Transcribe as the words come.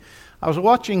I was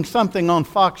watching something on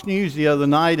Fox News the other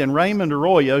night, and Raymond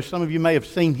Arroyo, some of you may have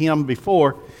seen him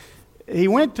before, he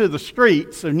went to the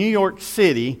streets of New York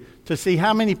City to see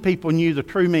how many people knew the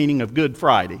true meaning of Good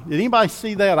Friday. Did anybody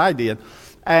see that? I did.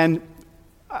 And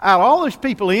out of all those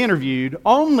people he interviewed,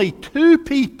 only 2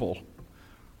 people,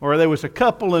 or there was a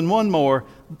couple and one more,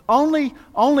 only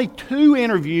 2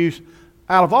 interviews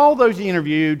out of all those he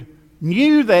interviewed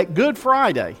knew that Good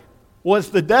Friday was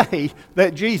the day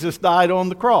that Jesus died on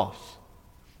the cross.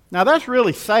 Now that's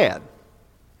really sad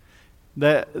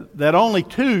that only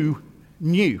 2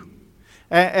 knew.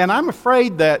 And I'm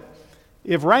afraid that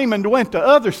if Raymond went to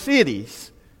other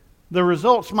cities, the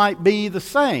results might be the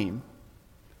same.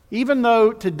 Even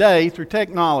though today, through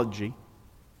technology,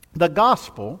 the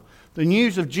gospel, the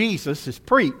news of Jesus, is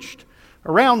preached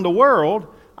around the world,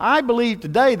 I believe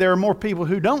today there are more people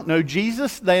who don't know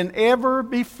Jesus than ever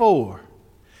before.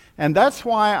 And that's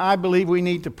why I believe we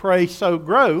need to pray, sow,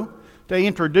 grow, to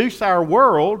introduce our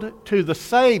world to the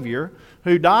Savior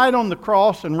who died on the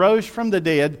cross and rose from the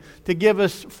dead to give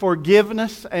us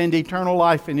forgiveness and eternal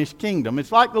life in His kingdom.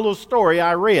 It's like the little story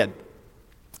I read.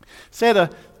 It said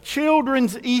a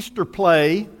children's Easter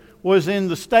play was in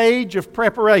the stage of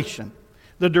preparation.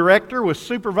 The director was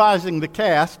supervising the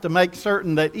cast to make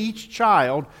certain that each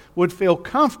child would feel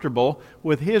comfortable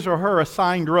with his or her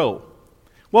assigned role.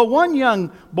 Well, one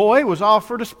young boy was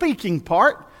offered a speaking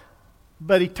part,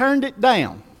 but he turned it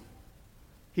down.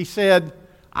 He said,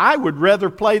 "I would rather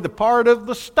play the part of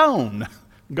the stone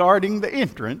guarding the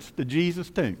entrance to Jesus'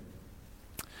 tomb."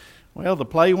 Well, the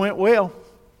play went well.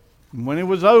 And when it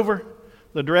was over,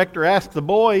 the director asked the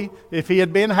boy if he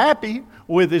had been happy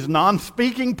with his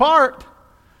non-speaking part.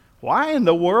 "Why in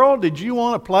the world did you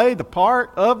want to play the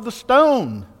part of the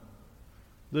stone?"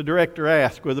 the director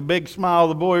asked. With a big smile,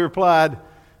 the boy replied,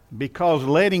 "Because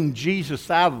letting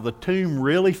Jesus out of the tomb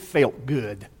really felt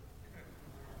good."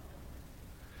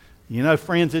 You know,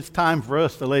 friends, it's time for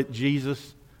us to let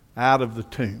Jesus out of the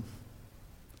tomb.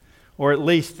 Or at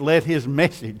least let His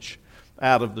message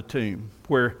out of the tomb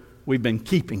where we've been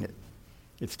keeping it.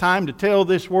 It's time to tell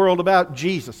this world about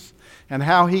Jesus and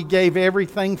how He gave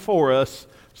everything for us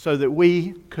so that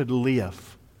we could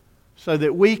live. So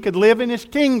that we could live in His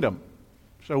kingdom.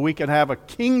 So we could have a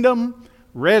kingdom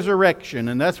resurrection.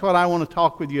 And that's what I want to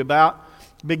talk with you about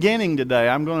beginning today.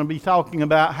 I'm going to be talking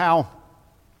about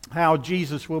how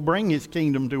Jesus will bring His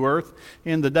kingdom to earth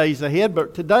in the days ahead.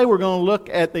 But today we're going to look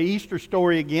at the Easter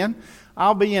story again.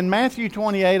 I'll be in Matthew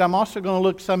 28. I'm also going to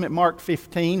look some at Mark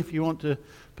 15 if you want to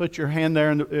put your hand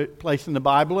there in the place in the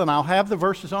Bible. And I'll have the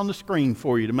verses on the screen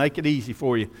for you to make it easy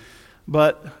for you.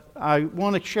 But I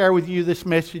want to share with you this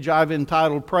message I've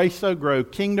entitled Pray So Grow,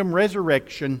 Kingdom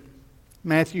Resurrection,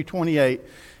 Matthew 28.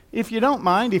 If you don't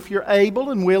mind, if you're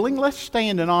able and willing, let's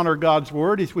stand and honor God's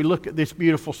Word as we look at this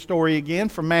beautiful story again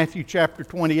from Matthew chapter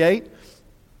 28.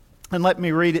 And let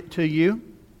me read it to you.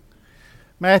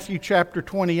 Matthew chapter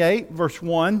 28, verse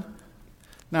 1.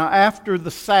 Now after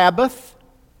the Sabbath,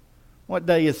 what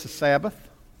day is the Sabbath?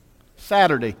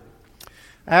 Saturday.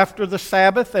 After the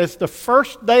Sabbath, as the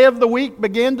first day of the week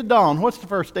began to dawn. What's the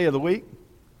first day of the week?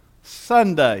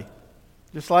 Sunday.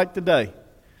 Just like today.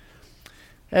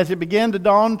 As it began to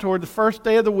dawn toward the first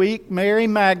day of the week, Mary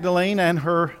Magdalene and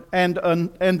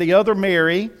the other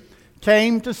Mary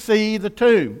came to see the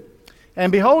tomb.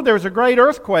 And behold, there was a great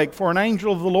earthquake, for an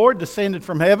angel of the Lord descended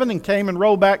from heaven and came and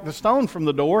rolled back the stone from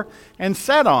the door and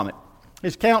sat on it.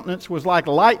 His countenance was like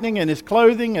lightning, and his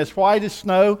clothing as white as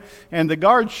snow. And the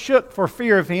guards shook for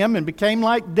fear of him and became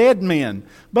like dead men.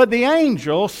 But the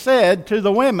angel said to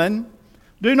the women,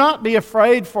 "Do not be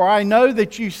afraid, for I know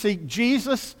that you seek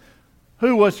Jesus,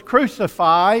 who was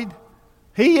crucified.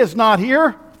 He is not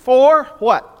here, for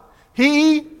what?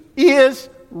 He is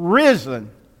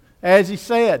risen, as He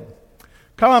said.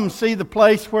 Come, see the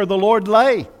place where the Lord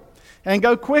lay, and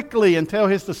go quickly and tell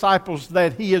His disciples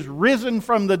that He is risen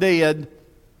from the dead,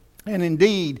 and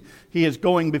indeed He is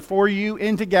going before you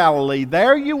into Galilee.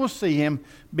 There you will see Him.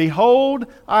 Behold,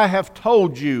 I have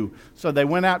told you." So they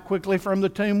went out quickly from the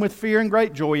tomb with fear and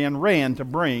great joy and ran to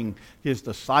bring His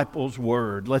disciples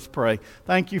word. Let's pray.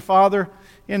 Thank you, Father,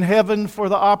 in heaven for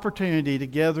the opportunity to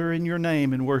gather in Your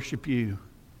name and worship You.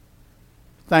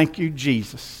 Thank you,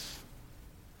 Jesus,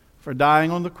 for dying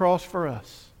on the cross for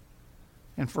us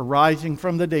and for rising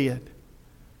from the dead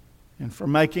and for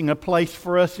making a place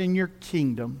for us in Your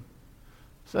kingdom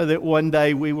so that one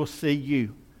day we will see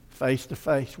You face to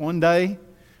face. One day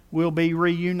we'll be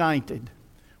reunited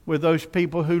with those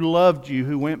people who loved You,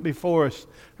 who went before us,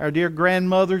 our dear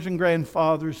grandmothers and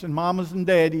grandfathers and mamas and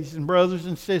daddies and brothers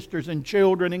and sisters and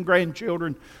children and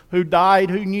grandchildren who died,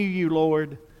 who knew You,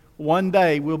 Lord. one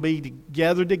day we'll be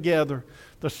gathered together.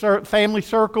 The family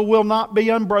circle will not be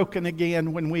unbroken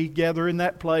again when we gather in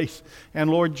that place. And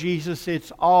Lord Jesus,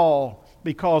 it's all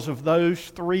because of those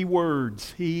three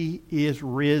words. He is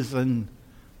risen.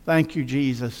 Thank you,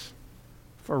 Jesus,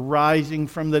 for rising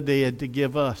from the dead to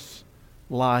give us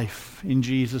life. In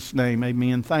Jesus' name,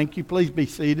 amen. Thank you. Please be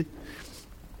seated.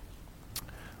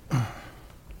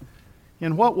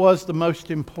 In what was the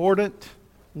most important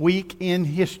week in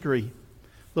history,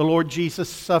 the Lord Jesus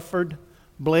suffered,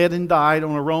 bled, and died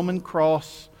on a Roman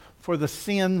cross for the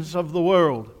sins of the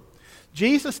world.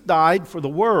 Jesus died for the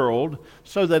world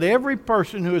so that every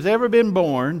person who has ever been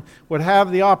born would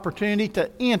have the opportunity to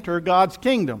enter God's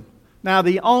kingdom. Now,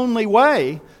 the only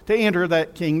way to enter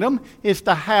that kingdom is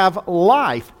to have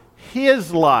life,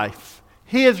 His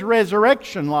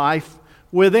resurrection life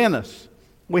within us.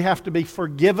 We have to be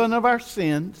forgiven of our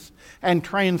sins and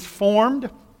transformed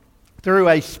through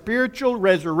a spiritual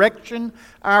resurrection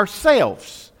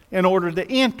ourselves in order to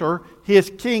enter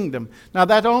His kingdom. Now,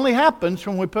 that only happens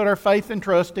when we put our faith and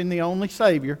trust in the only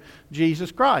Savior,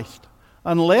 Jesus Christ.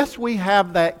 Unless we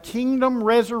have that kingdom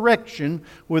resurrection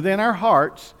within our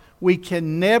hearts, we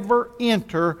can never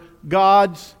enter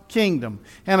God's kingdom.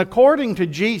 And according to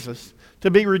Jesus, to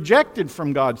be rejected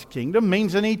from God's kingdom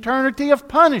means an eternity of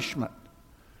punishment,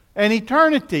 an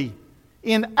eternity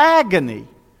in agony,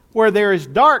 where there is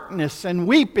darkness and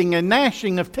weeping and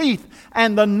gnashing of teeth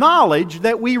and the knowledge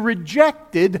that we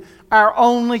rejected our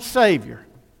only Savior.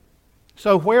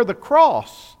 So where the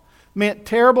cross meant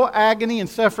terrible agony and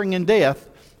suffering and death,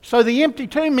 so the empty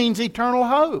tomb means eternal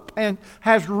hope and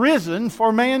has risen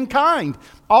for mankind.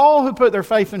 All who put their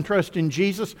faith and trust in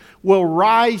Jesus will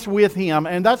rise with Him.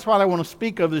 And that's what I want to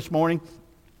speak of this morning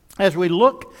as we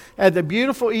look at the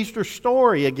beautiful Easter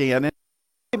story again. And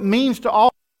it means to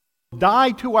all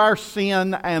die to our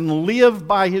sin and live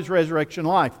by His resurrection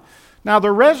life. Now,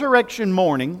 the resurrection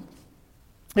morning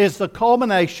is the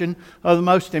culmination of the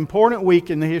most important week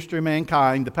in the history of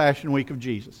mankind, the Passion Week of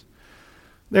Jesus.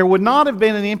 There would not have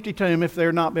been an empty tomb if there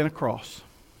had not been a cross.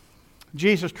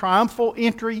 Jesus' triumphal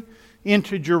entry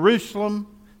into Jerusalem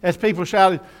as people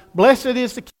shouted, "Blessed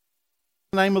is the King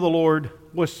in the name of the Lord,"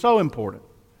 was so important.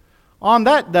 On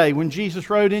that day when Jesus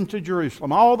rode into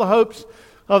Jerusalem, all the hopes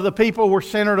of the people were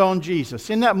centered on Jesus.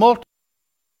 In that multitude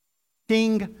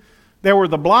King, there were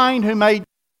the blind who made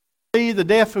to see, the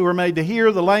deaf who were made to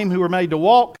hear, the lame who were made to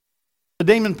walk, the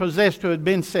demon-possessed who had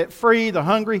been set free, the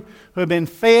hungry who had been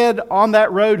fed. On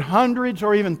that road, hundreds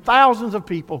or even thousands of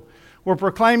people were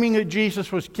proclaiming that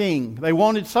Jesus was King. They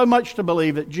wanted so much to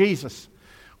believe that Jesus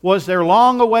was their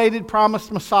long-awaited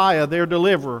promised Messiah, their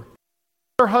deliverer.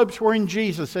 Their hopes were in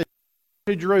Jesus as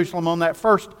to Jerusalem on that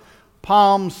first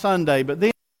Palm Sunday. But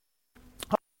then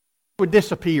hope would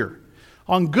disappear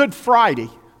on Good Friday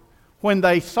when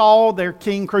they saw their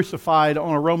King crucified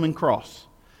on a Roman cross.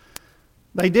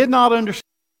 They did not understand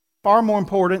far more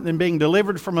important than being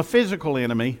delivered from a physical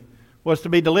enemy was to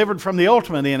be delivered from the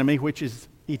ultimate enemy, which is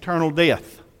eternal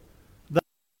death.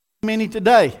 Many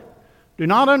today do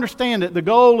not understand that the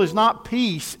goal is not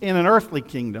peace in an earthly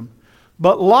kingdom,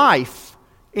 but life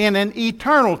in an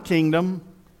eternal kingdom,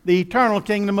 the eternal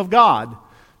kingdom of God.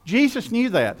 Jesus knew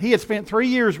that. He had spent 3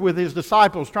 years with His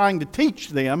disciples trying to teach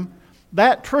them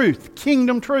that truth,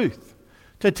 kingdom truth,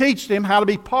 to teach them how to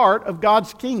be part of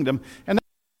God's kingdom. And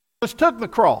Jesus took the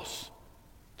cross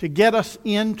to get us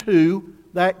into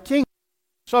that kingdom.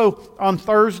 So on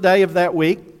Thursday of that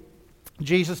week,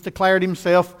 Jesus declared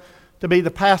Himself to be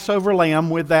the Passover lamb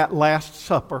with that Last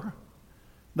Supper.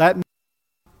 That night,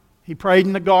 He prayed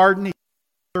in the garden. He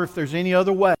said, if there's any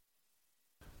other way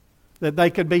that they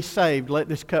could be saved, let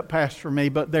this cup pass from me.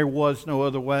 But there was no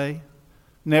other way.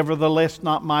 Nevertheless,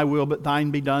 not my will, but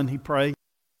thine be done, He prayed.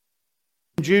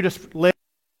 Judas led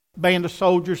a band of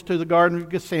soldiers to the Garden of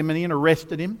Gethsemane and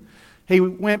arrested Him. He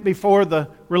went before the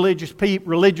religious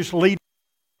leaders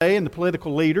and the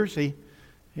political leaders.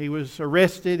 He was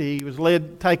arrested. He was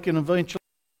taken eventually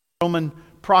to the Roman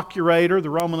procurator, the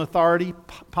Roman authority,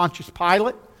 Pontius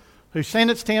Pilate, who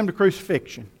sentenced Him to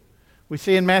crucifixion. We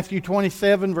see in Matthew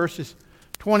 27, verses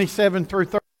 27 through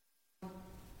 30,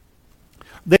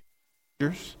 the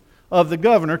soldiers of the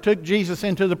governor took Jesus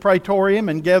into the praetorium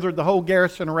and gathered the whole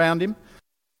garrison around Him,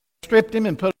 stripped Him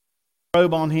and put a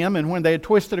robe on Him, and when they had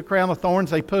twisted a crown of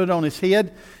thorns, they put it on His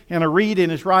head and a reed in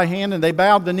His right hand, and they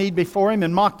bowed the knee before Him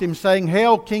and mocked Him, saying,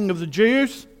 "Hail, King of the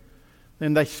Jews!"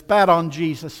 Then they spat on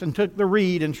Jesus and took the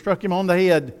reed and struck Him on the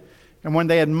head. And when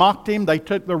they had mocked Him, they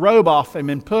took the robe off Him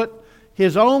and put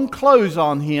His own clothes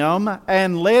on Him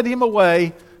and led Him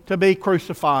away to be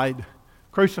crucified.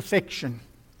 Crucifixion.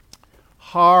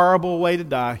 Horrible way to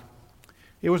die.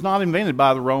 It was not invented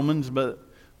by the Romans, but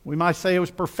we might say it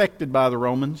was perfected by the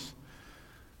Romans.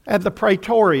 At the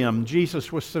Praetorium,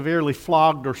 Jesus was severely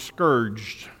flogged or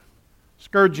scourged.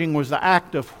 Scourging was the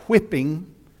act of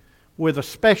whipping with a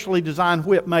specially designed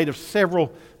whip made of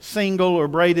several single or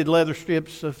braided leather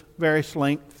strips of various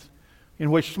lengths,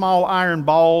 in which small iron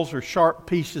balls or sharp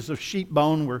pieces of sheep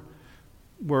bone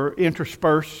were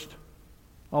interspersed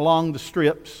along the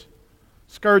strips.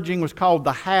 Scourging was called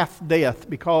the half-death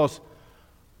because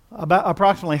about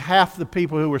approximately half the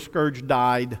people who were scourged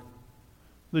died.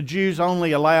 The Jews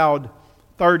only allowed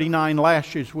 39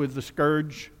 lashes with the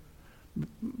scourge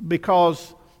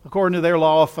because, according to their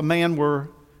law, if a man were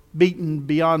beaten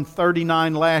beyond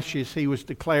 39 lashes, he was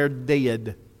declared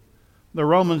dead. The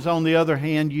Romans, on the other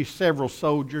hand, used several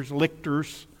soldiers,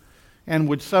 lictors, and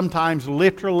would sometimes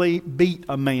literally beat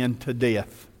a man to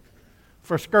death.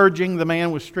 For scourging, the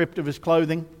man was stripped of his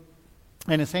clothing,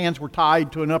 and his hands were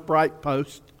tied to an upright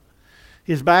post.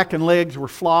 His back and legs were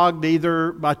flogged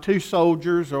either by two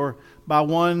soldiers or by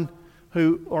one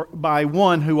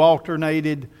who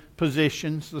alternated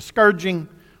positions. The scourging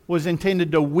was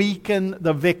intended to weaken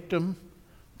the victim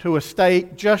to a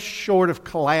state just short of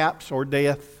collapse or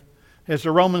death. As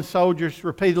the Roman soldiers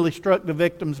repeatedly struck the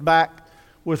victim's back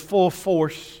with full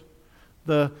force,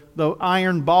 the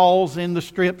iron balls in the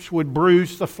strips would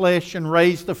bruise the flesh and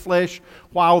raise the flesh,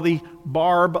 while the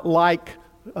barb-like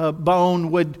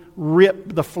bone would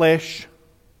rip the flesh.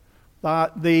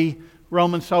 The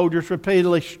Roman soldiers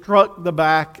repeatedly struck the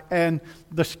back, and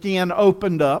the skin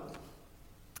opened up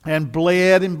and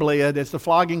bled and bled. As the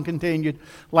flogging continued,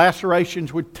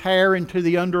 lacerations would tear into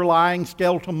the underlying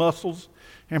skeletal muscles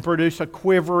and produce a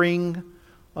quivering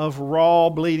of raw,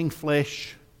 bleeding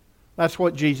flesh. That's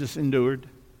what Jesus endured.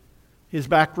 His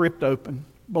back ripped open,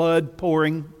 blood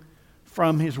pouring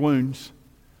from his wounds.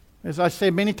 As I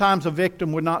said, many times a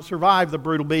victim would not survive the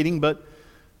brutal beating, but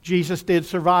Jesus did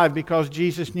survive because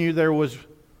Jesus knew there was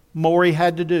more he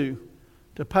had to do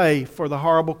to pay for the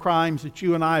horrible crimes that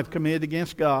you and I have committed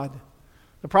against God.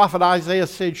 The prophet Isaiah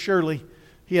said, "Surely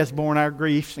he has borne our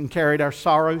griefs and carried our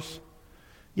sorrows.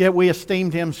 Yet we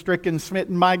esteemed him stricken,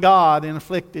 smitten by God, and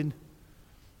afflicted.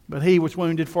 But he was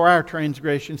wounded for our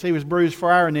transgressions. He was bruised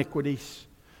for our iniquities.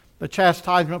 The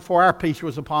chastisement for our peace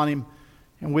was upon him.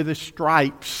 And with his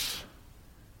stripes,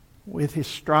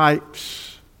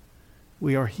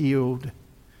 we are healed."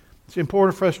 It's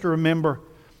important for us to remember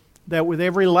that with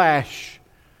every lash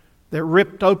that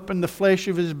ripped open the flesh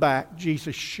of his back,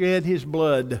 Jesus shed his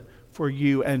blood for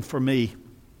you and for me.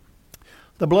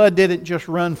 The blood didn't just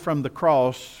run from the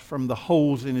cross, from the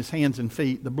holes in his hands and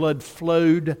feet. The blood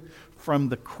flowed from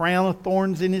the crown of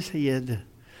thorns in his head,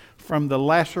 from the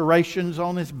lacerations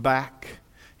on his back.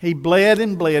 He bled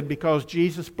and bled because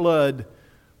Jesus' blood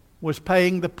was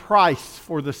paying the price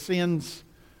for the sins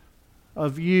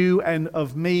of you and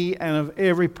of me and of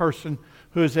every person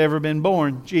who has ever been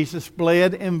born. Jesus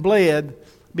bled and bled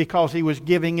because he was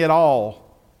giving it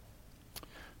all.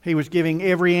 He was giving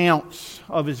every ounce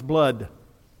of his blood,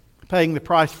 paying the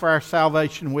price for our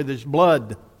salvation with his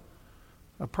blood.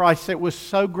 A price that was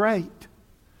so great.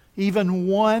 Even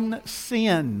one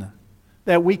sin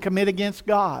that we commit against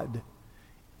God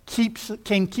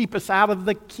can keep us out of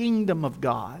the kingdom of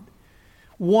God.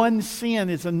 One sin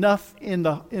is enough in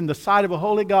the sight of a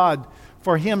holy God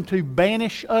for him to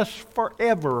banish us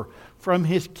forever from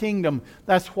his kingdom.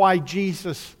 That's why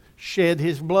Jesus shed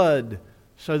his blood,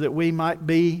 so that we might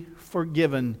be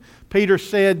forgiven. Peter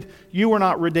said, "You were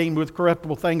not redeemed with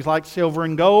corruptible things like silver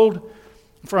and gold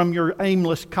from your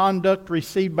aimless conduct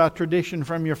received by tradition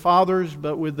from your fathers,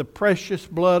 but with the precious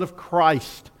blood of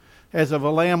Christ, as of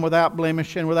a lamb without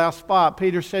blemish and without spot."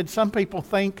 Peter said some people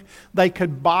think they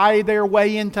could buy their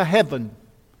way into heaven.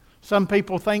 Some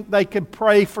people think they could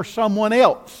pray for someone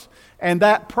else, and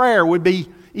that prayer would be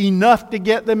enough to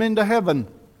get them into heaven.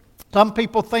 Some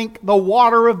people think the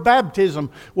water of baptism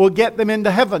will get them into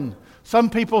heaven.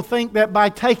 Some people think that by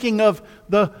taking of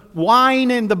the wine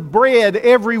and the bread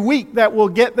every week, that will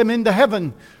get them into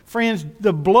heaven. Friends,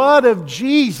 the blood of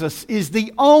Jesus is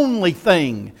the only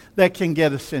thing that can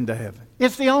get us into heaven.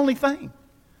 It's the only thing.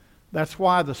 That's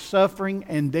why the suffering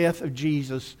and death of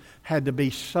Jesus had to be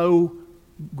so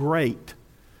great,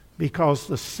 because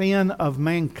the sin of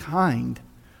mankind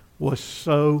was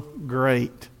so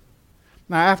great.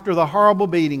 Now, after the horrible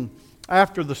beating,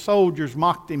 after the soldiers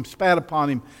mocked him, spat upon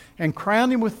him, and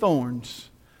crowned him with thorns,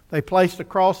 they placed a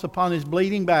cross upon his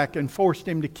bleeding back and forced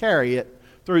him to carry it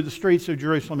through the streets of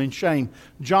Jerusalem in shame.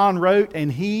 John wrote,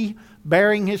 "And he,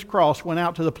 bearing his cross, went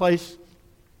out to the place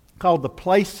called the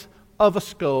place of a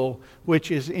skull,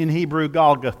 which is in Hebrew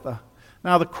Golgotha."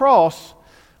 Now, the cross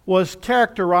was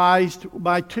characterized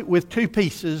with two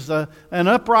pieces, an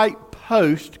upright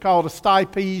post called a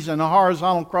stipes and a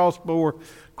horizontal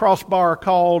crossbar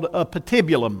called a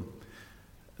patibulum.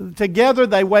 Together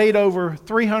they weighed over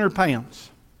 300 pounds.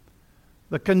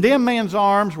 The condemned man's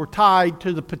arms were tied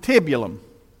to the patibulum,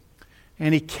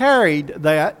 and he carried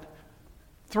that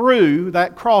through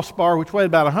that crossbar, which weighed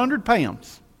about 100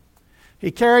 pounds.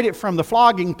 He carried it from the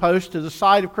flogging post to the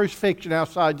site of crucifixion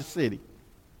outside the city.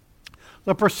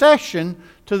 The procession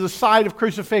to the site of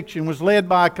crucifixion was led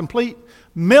by a complete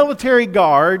military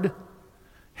guard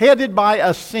headed by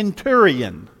a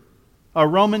centurion, a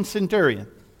Roman centurion.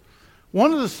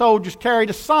 One of the soldiers carried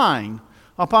a sign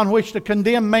upon which the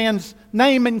condemned man's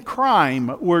name and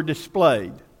crime were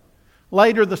displayed.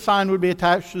 Later, the sign would be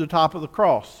attached to the top of the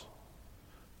cross.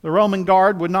 The Roman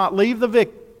guard would not leave the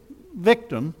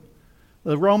victim.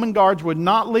 The Roman guards would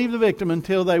not leave the victim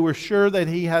until they were sure that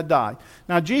he had died.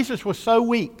 Now, Jesus was so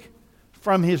weak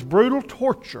from his brutal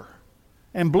torture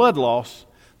and blood loss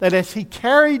that as he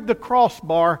carried the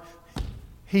crossbar,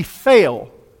 he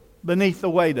fell beneath the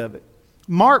weight of it.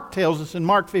 Mark tells us in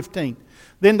Mark 15,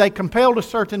 then they compelled a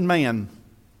certain man,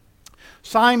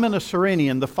 Simon of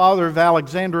Cyrene, the father of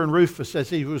Alexander and Rufus,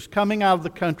 as he was coming out of the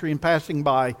country and passing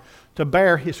by, to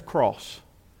bear his cross.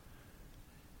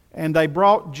 And they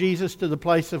brought Jesus to the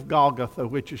place of Golgotha,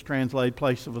 which is translated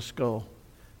place of a skull.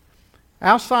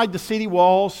 Outside the city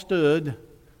walls stood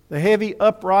the heavy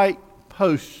upright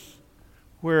posts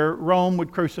where Rome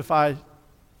would crucify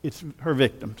her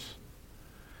victims.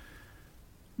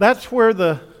 That's where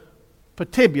the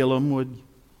patibulum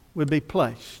would be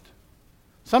placed.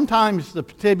 Sometimes the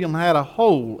patibulum had a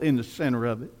hole in the center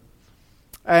of it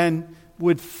and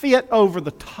would fit over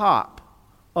the top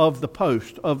of the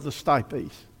post of the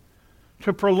stipes.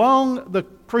 To prolong the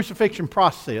crucifixion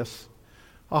process,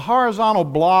 a horizontal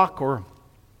block or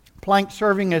plank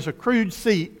serving as a crude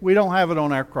seat, we don't have it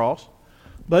on our cross,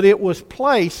 but it was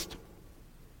placed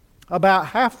about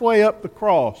halfway up the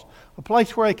cross, a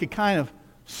place where they could kind of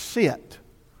sit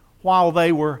while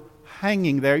they were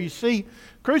hanging there. You see,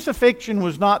 crucifixion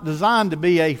was not designed to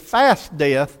be a fast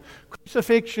death.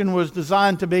 Crucifixion was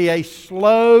designed to be a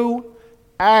slow,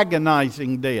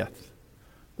 agonizing death.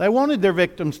 They wanted their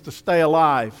victims to stay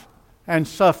alive and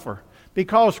suffer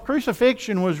because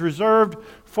crucifixion was reserved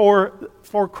for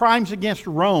crimes against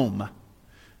Rome,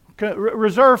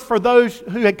 reserved for those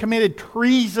who had committed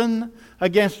treason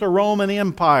against the Roman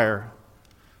Empire.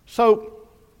 So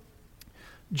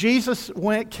Jesus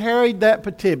carried that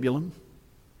patibulum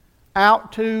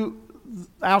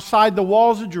outside the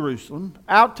walls of Jerusalem,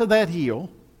 out to that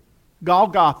hill,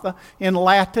 Golgotha. In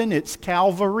Latin, it's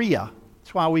Calvaria.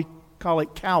 That's why we call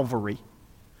it Calvary.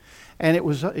 And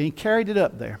he carried it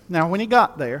up there. Now, when he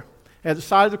got there, at the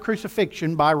side of the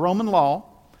crucifixion by Roman law,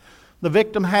 the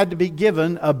victim had to be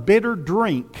given a bitter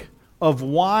drink of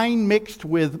wine mixed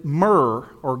with myrrh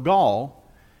or gall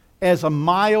as a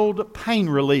mild pain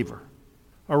reliever.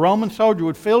 A Roman soldier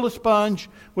would fill a sponge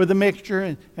with the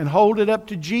mixture and hold it up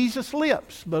to Jesus'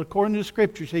 lips. But according to the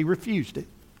Scriptures, he refused it.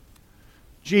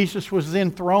 Jesus was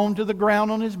then thrown to the ground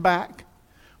on his back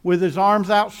with his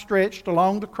arms outstretched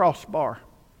along the crossbar.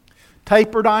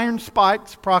 Tapered iron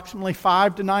spikes, approximately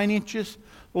 5 to 9 inches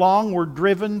long, were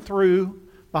driven through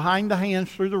behind the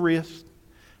hands through the wrist.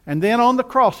 And then on the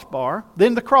crossbar,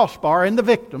 and the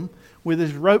victim, with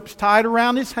his ropes tied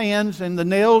around his hands and the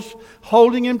nails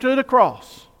holding him to the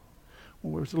cross,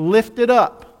 was lifted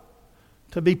up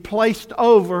to be placed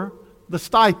over the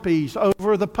stipes,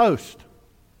 over the post.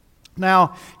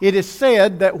 Now, it is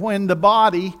said that when the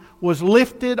body was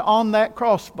lifted on that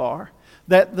crossbar,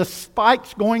 that the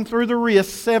spikes going through the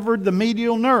wrist severed the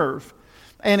medial nerve,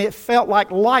 and it felt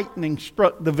like lightning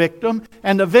struck the victim,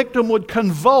 and the victim would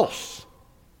convulse.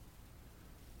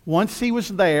 Once he was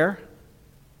there,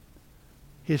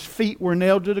 his feet were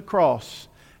nailed to the cross.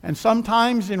 And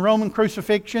sometimes in Roman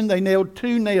crucifixion, they nailed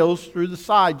 2 nails through the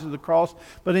sides of the cross.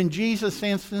 But in Jesus'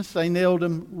 instance, they nailed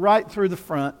him right through the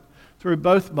front, through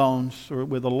both bones,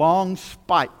 with a long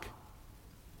spike.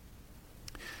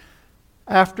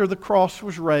 After the cross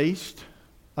was raised,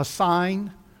 a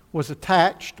sign was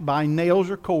attached by nails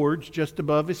or cords just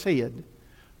above his head.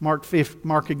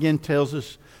 Mark again tells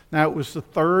us, now it was the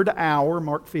 3rd hour,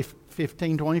 Mark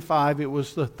 15:25, it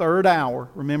was the 3rd hour.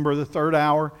 Remember, the 3rd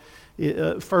hour,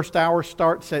 first hour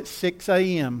starts at 6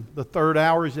 a.m. The 3rd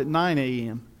hour is at 9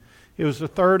 a.m. It was the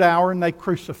 3rd hour and they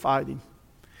crucified him.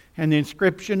 And the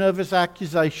inscription of his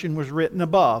accusation was written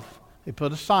above. They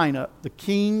put a sign up, the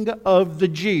King of the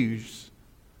Jews.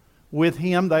 With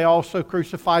him they also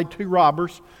crucified 2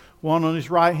 robbers, one on his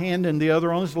right hand and the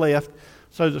other on his left.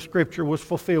 So the scripture was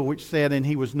fulfilled which said, and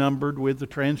he was numbered with the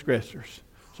transgressors.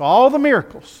 So all the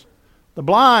miracles, the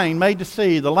blind made to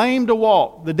see, the lame to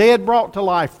walk, the dead brought to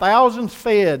life, thousands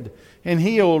fed and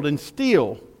healed, and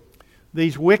still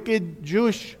these wicked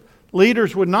Jewish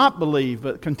leaders would not believe,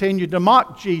 but continued to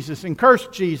mock Jesus and curse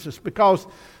Jesus because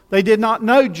they did not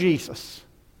know Jesus.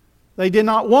 They did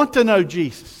not want to know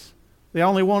Jesus. They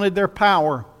only wanted their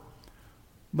power.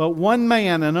 But one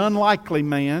man, an unlikely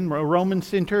man, a Roman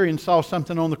centurion, saw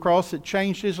something on the cross that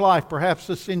changed his life. Perhaps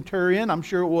the centurion, I'm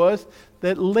sure it was,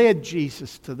 that led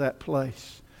Jesus to that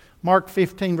place. Mark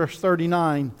 15, verse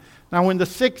 39. Now when the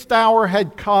 6th hour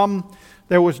had come,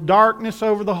 there was darkness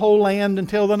over the whole land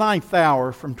until the 9th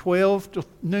hour, from 12 to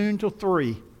noon till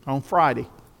 3 on Friday.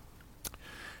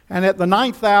 And at the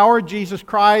 9th hour, Jesus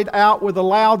cried out with a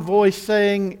loud voice,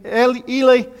 saying,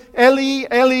 Eli, Eli,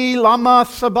 Eli, lama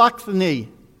sabachthani,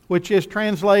 which is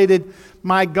translated,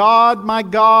 my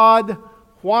God,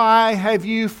 why have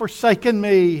you forsaken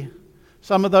me?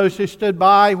 Some of those who stood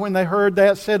by when they heard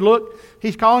that said, look,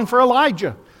 he's calling for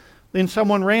Elijah. Then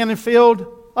someone ran and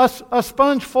filled a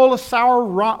sponge full of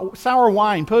sour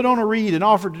wine, put on a reed, and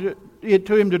offered it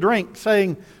to him to drink,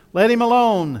 saying, let him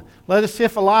alone. Let us see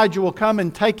if Elijah will come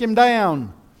and take him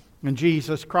down. And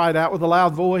Jesus cried out with a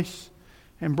loud voice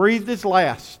and breathed his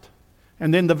last.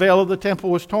 And then the veil of the temple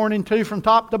was torn in two from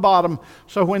top to bottom.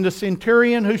 So when the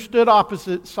centurion who stood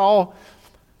opposite saw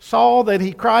that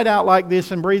he cried out like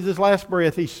this and breathed his last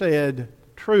breath, he said,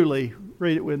 truly,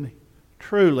 read it with me,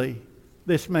 truly,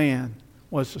 this man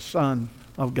was the Son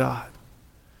of God.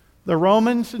 The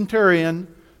Roman centurion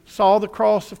saw the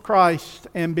cross of Christ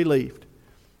and believed.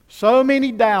 So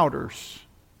many doubters,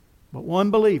 but one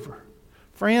believer.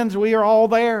 Friends, we are all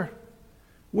there.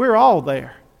 We're all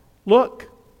there.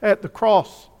 Look at the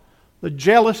cross. The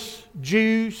jealous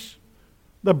Jews,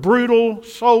 the brutal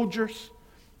soldiers,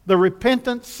 the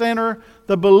repentant sinner,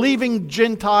 the believing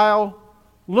Gentile.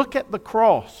 Look at the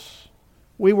cross.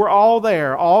 We were all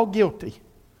there, all guilty,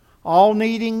 all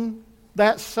needing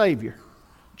that Savior.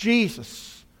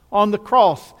 Jesus on the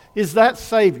cross is that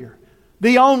Savior,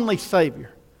 the only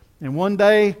Savior. And one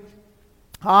day,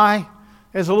 I,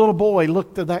 as a little boy,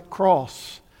 looked at that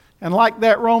cross. And like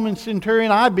that Roman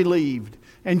centurion, I believed.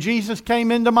 And Jesus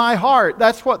came into my heart.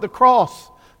 That's what the cross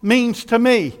means to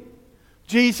me.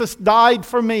 Jesus died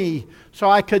for me so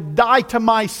I could die to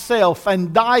myself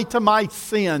and die to my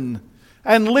sin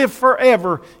and live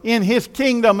forever in His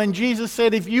kingdom. And Jesus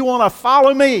said, if you want to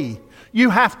follow me,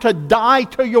 you have to die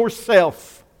to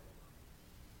yourself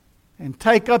and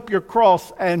take up your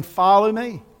cross and follow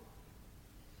me.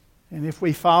 And if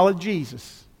we follow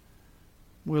Jesus,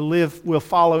 we'll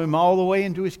follow Him all the way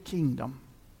into His kingdom,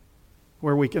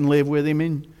 where we can live with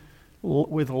Him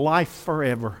with life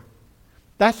forever.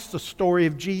 That's the story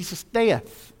of Jesus'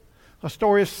 death. A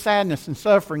story of sadness and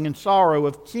suffering and sorrow,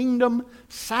 of kingdom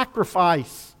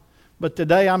sacrifice. But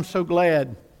today I'm so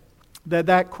glad that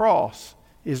that cross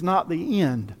is not the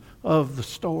end of the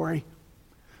story.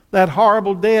 That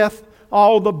horrible death,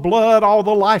 all the blood, all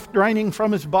the life draining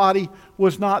from His body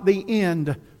was not the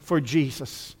end for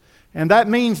Jesus. And that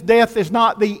means death is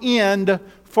not the end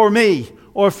for me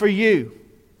or for you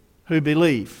who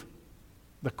believe.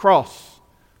 The cross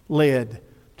led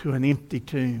to an empty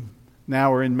tomb.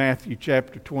 Now we're in Matthew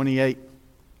chapter 28.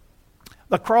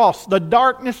 The cross, the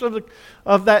darkness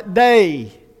of that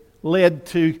day led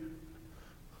to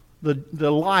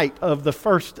the light of the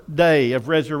first day of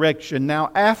resurrection.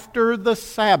 Now after the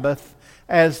Sabbath,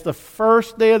 as the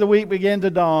first day of the week began to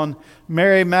dawn,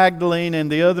 Mary Magdalene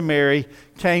and the other Mary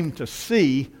came to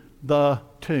see the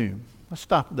tomb. Let's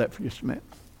stop at that for just a minute.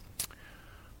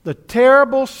 The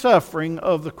terrible suffering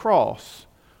of the cross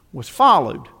was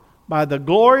followed by the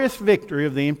glorious victory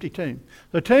of the empty tomb.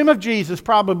 The tomb of Jesus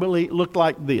probably looked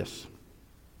like this: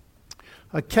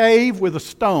 a cave with a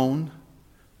stone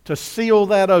to seal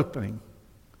that opening.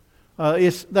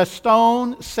 It's the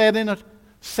stone set in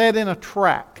a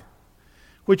track,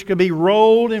 which could be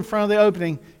rolled in front of the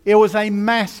opening. It was a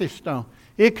massive stone.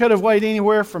 It could have weighed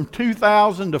anywhere from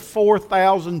 2,000 to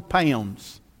 4,000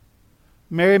 pounds.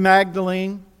 Mary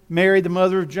Magdalene, Mary the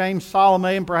mother of James,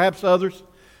 Salome, and perhaps others,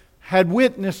 had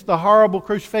witnessed the horrible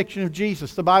crucifixion of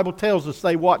Jesus. The Bible tells us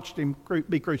they watched Him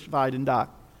be crucified and die.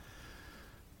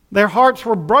 Their hearts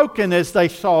were broken as they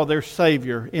saw their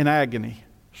Savior in agony,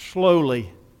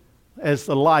 slowly, as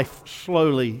the life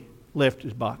slowly left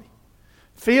His body.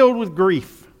 Filled with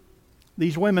grief,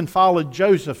 these women followed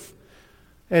Joseph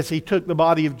as he took the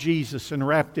body of Jesus and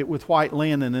wrapped it with white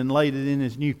linen and laid it in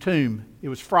his new tomb. It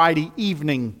was Friday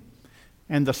evening,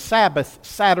 and the Sabbath,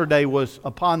 Saturday, was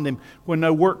upon them when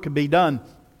no work could be done.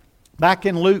 Back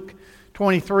in Luke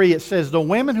 23, it says, the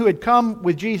women who had come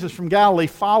with Jesus from Galilee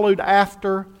followed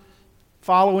after,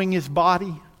 following his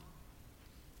body.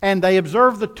 And they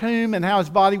observed the tomb and how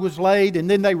his body was laid. And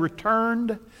then they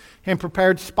returned and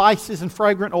prepared spices and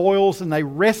fragrant oils. And they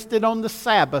rested on the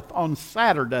Sabbath, on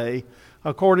Saturday,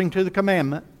 according to the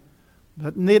commandment.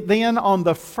 But then on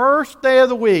the first day of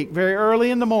the week, very early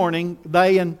in the morning,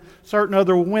 they and certain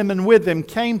other women with them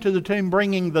came to the tomb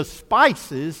bringing the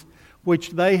spices which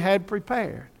they had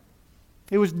prepared.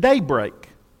 It was daybreak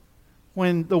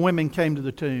when the women came to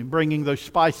the tomb, bringing those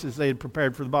spices they had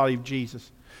prepared for the body of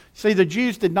Jesus. See, the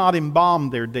Jews did not embalm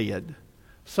their dead.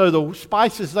 So the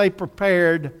spices they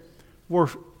prepared were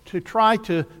to try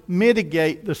to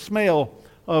mitigate the smell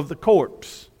of the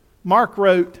corpse. Mark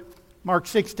wrote, Mark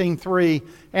 16:3,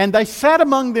 and they sat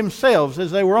among themselves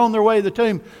as they were on their way to the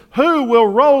tomb, who will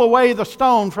roll away the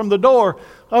stone from the door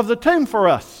of the tomb for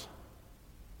us?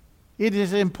 It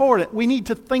is important. We need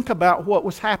to think about what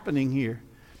was happening here.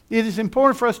 It is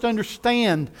important for us to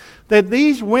understand that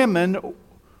these women,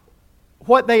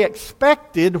 what they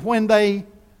expected when they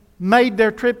made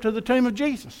their trip to the tomb of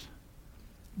Jesus.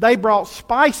 They brought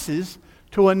spices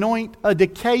to anoint a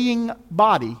decaying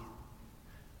body.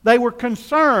 They were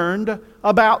concerned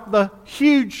about the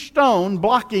huge stone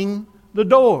blocking the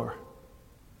door.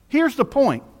 Here's the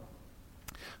point.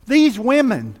 These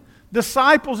women,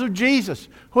 disciples of Jesus,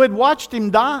 who had watched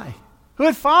him die, who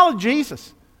had followed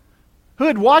Jesus, who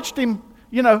had watched him,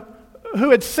 who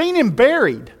had seen him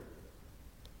buried,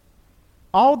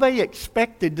 all they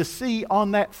expected to see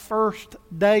on that first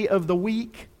day of the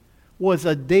week was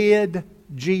a dead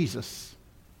Jesus.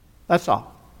 That's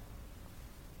all.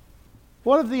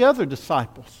 What of the other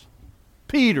disciples?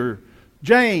 Peter,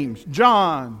 James,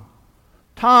 John,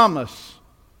 Thomas.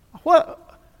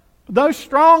 Those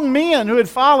strong men who had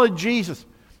followed Jesus,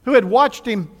 who had watched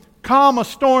him calm a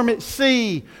storm at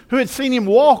sea, who had seen him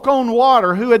walk on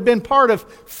water, who had been part of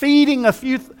feeding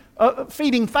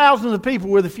thousands of people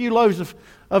with a few loaves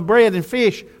of bread and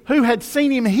fish, who had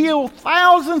seen him heal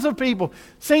thousands of people,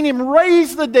 seen him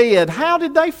raise the dead. How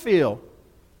did they feel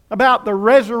about the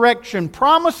resurrection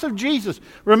promise of Jesus?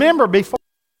 Remember, before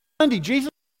Sunday, Jesus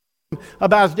told them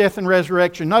about his death and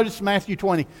resurrection. Notice Matthew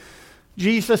 20.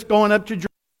 Jesus going up to Jerusalem,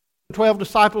 12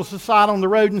 disciples aside on the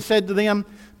road, and said to them,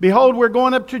 behold, we're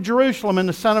going up to Jerusalem, and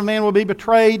the Son of Man will be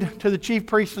betrayed to the chief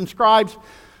priests and scribes.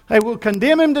 They will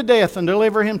condemn him to death and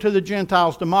deliver him to the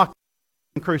Gentiles to mock him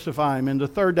and crucify him, and the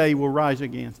third day he will rise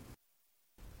again.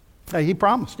 Hey, he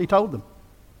promised. He told them.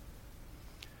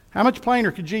 How much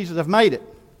plainer could Jesus have made it?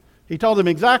 He told them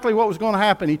exactly what was going to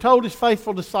happen. He told his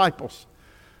faithful disciples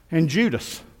and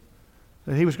Judas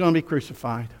that he was going to be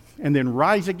crucified and then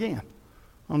rise again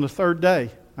on the third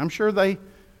day. I'm sure they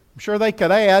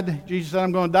could add. Jesus said,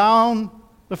 I'm going to die on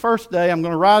the first day. I'm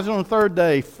going to rise on the third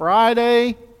day.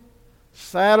 Friday,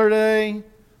 Saturday,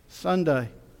 Sunday.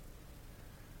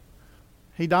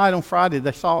 He died on Friday.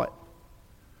 They saw it.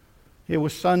 It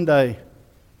was Sunday.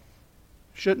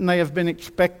 Shouldn't they have been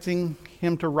expecting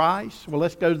him to rise? Well,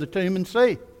 let's go to the tomb and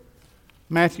see.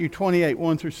 Matthew 28,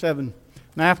 1 through 7.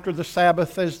 And after the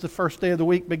Sabbath, as the first day of the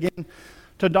week began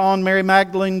to dawn, Mary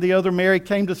Magdalene, the other Mary,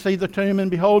 came to see the tomb. And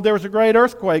behold, there was a great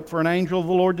earthquake, for an angel of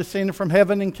the Lord descended from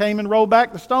heaven and came and rolled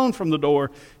back the stone from the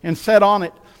door and sat on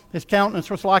it. His countenance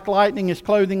was like lightning, his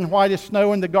clothing white as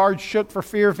snow, and the guards shook for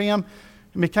fear of him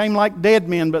and became like dead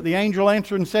men. But the angel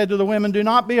answered and said to the women, do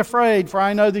not be afraid, for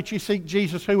I know that you seek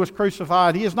Jesus who was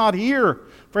crucified. He is not here,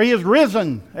 for he is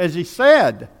risen, as he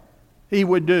said he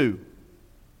would do.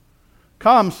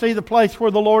 Come, see the place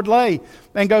where the Lord lay,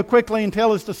 and go quickly and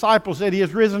tell his disciples that he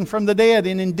is risen from the dead.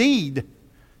 And indeed,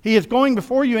 he is going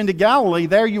before you into Galilee.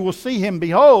 There you will see him.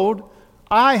 Behold,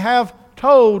 I have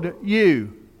told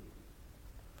you.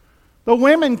 The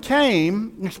women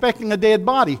came expecting a dead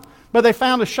body, but they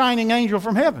found a shining angel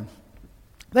from heaven.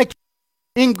 They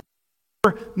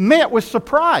were met with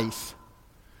surprise.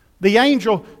 The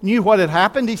angel knew what had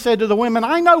happened. He said to the women,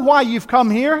 I know why you've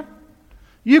come here.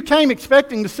 You came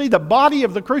expecting to see the body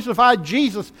of the crucified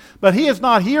Jesus, but he is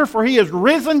not here, for he is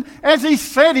risen as he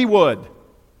said he would.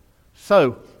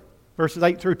 So, verses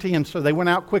 8 through 10, so they went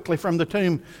out quickly from the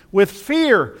tomb with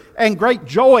fear and great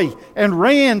joy and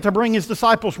ran to bring his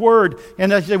disciples word.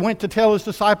 And as they went to tell his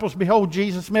disciples, behold,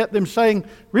 Jesus met them, saying,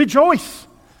 rejoice!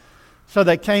 So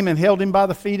they came and held him by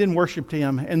the feet and worshipped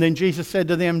him. And then Jesus said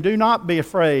to them, do not be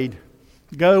afraid.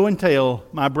 Go and tell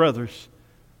my brothers,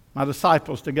 my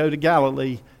disciples, to go to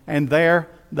Galilee, and there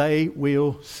they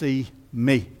will see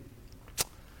me.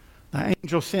 The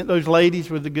angel sent those ladies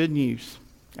with the good news,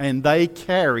 and they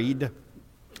carried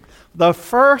the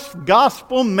first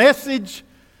gospel message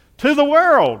to the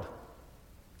world.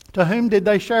 To whom did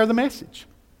they share the message?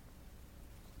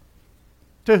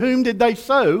 To whom did they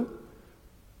sow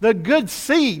the good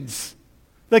seeds,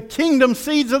 the kingdom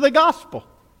seeds of the gospel?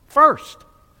 First,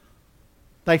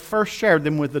 they first shared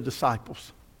them with the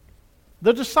disciples.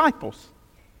 The disciples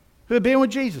who had been with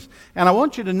Jesus. And I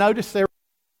want you to notice there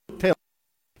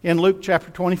in Luke chapter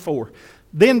 24.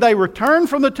 Then they returned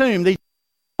from the tomb. They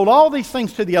told all these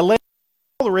things to the 11,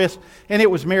 all the rest, and it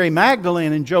was Mary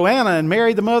Magdalene and Joanna and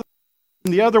Mary the mother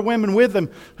and the other women with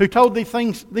them who told these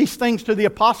things to the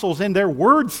apostles, and their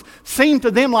words seemed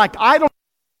to them like idle. Are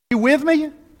you with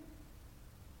me?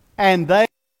 And they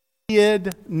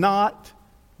did not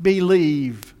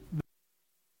believe.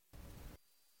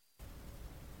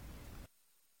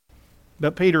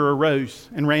 But Peter arose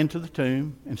and ran to the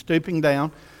tomb, and stooping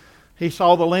down, he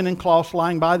saw the linen cloths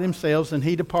lying by themselves, and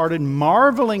he departed,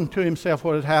 marveling to himself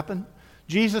what had happened.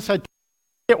 Jesus had told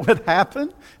him it would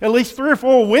happen. At least 3 or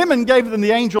 4 women gave them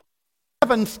the angel of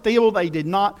heaven. Still, they did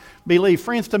not believe.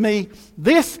 Friends, to me,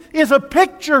 this is a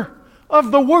picture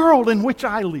of the world in which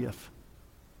I live.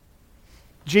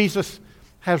 Jesus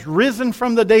has risen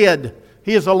from the dead.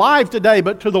 He is alive today,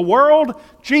 but to the world,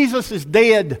 Jesus is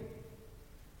dead.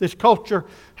 This culture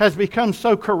has become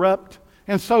so corrupt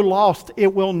and so lost,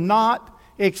 it will not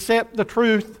accept the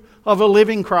truth of a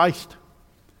living Christ.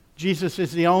 Jesus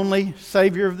is the only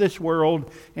Savior of this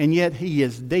world, and yet He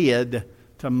is dead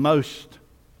to most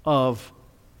of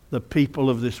the people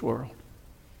of this world.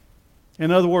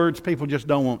 In other words, people just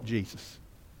don't want Jesus.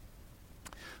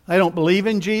 They don't believe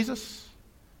in Jesus.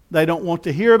 They don't want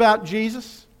to hear about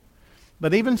Jesus.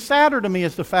 But even sadder to me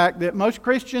is the fact that most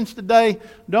Christians today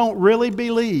don't really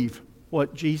believe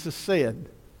what Jesus said.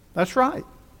 That's right.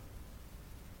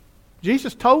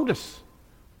 Jesus told us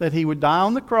that He would die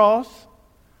on the cross,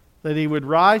 that He would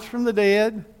rise from the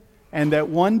dead, and that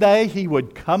one day He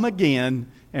would come again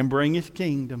and bring His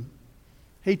kingdom.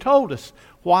 He told us,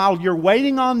 while you're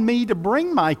waiting on me to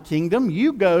bring my kingdom,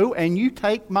 you go and you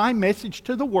take my message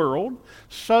to the world,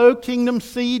 sow kingdom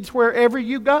seeds wherever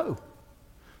you go.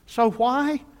 So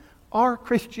why are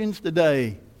Christians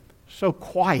today so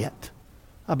quiet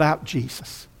about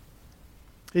Jesus?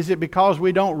 Is it because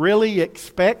we don't really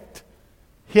expect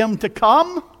Him to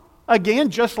come again,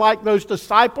 just like those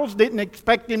disciples didn't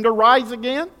expect Him to rise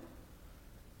again?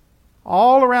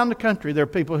 All around the country there are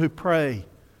people who pray.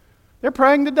 They're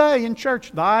praying today in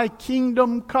church, Thy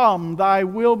kingdom come, Thy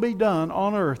will be done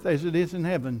on earth as it is in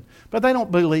heaven. But they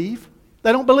don't believe.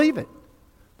 They don't believe it.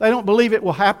 They don't believe it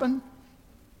will happen.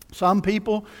 Some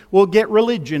people will get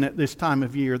religion at this time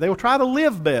of year. They will try to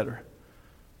live better.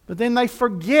 But then they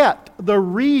forget the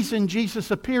reason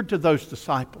Jesus appeared to those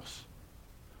disciples.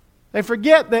 They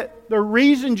forget that the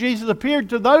reason Jesus appeared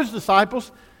to those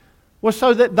disciples was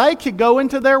so that they could go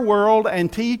into their world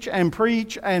and teach and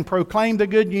preach and proclaim the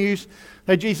good news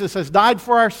that Jesus has died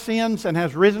for our sins and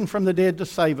has risen from the dead to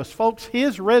save us. Folks,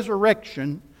 His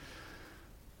resurrection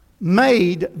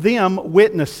made them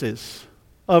witnesses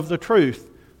of the truth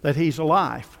that He's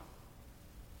alive.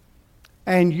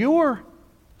 And your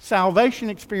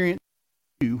salvation experience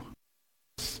you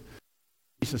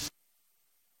Jesus.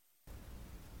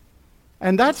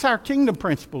 And that's our kingdom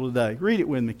principle today. Read it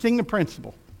with me. Kingdom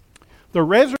principle. The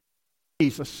resurrection of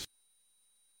Jesus is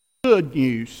good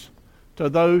news to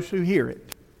those who hear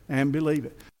it and believe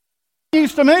it.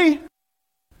 News to me.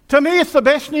 To me, it's the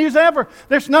best news ever.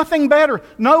 There's nothing better.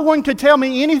 No one could tell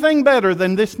me anything better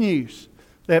than this news.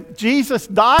 That Jesus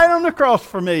died on the cross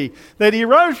for me. That He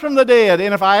rose from the dead.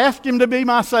 And if I ask Him to be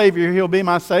my Savior, He'll be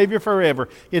my Savior forever.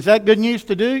 Is that good news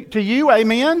to you?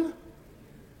 Amen?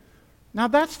 Now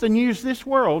that's the news this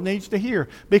world needs to hear.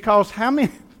 Because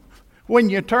when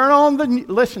you turn on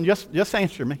listen, just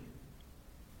answer me.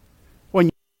 When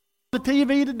you turn on the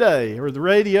TV today, or the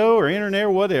radio, or internet,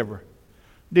 or whatever,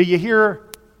 do you hear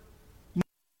more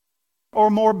or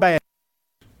more bad?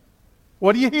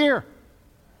 What do you hear?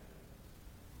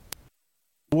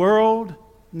 The world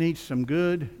needs some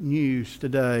good news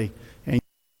today, and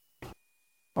you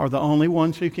are the only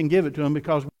ones who can give it to them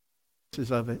because we're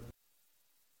witnesses of it.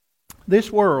 This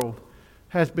world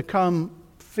has become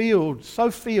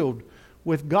so filled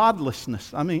with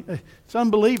godlessness. I mean, it's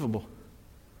unbelievable.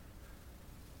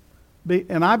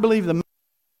 And I believe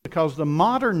because the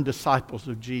modern disciples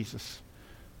of Jesus,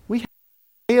 we have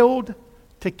failed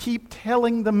to keep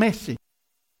telling the message.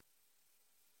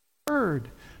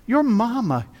 Your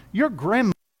mama, your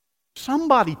grandma,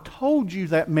 somebody told you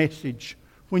that message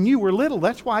when you were little.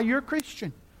 That's why you're a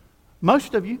Christian.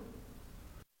 Most of you.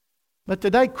 But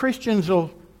today Christians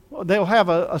they'll have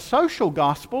a social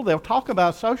gospel. They'll talk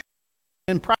about social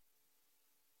and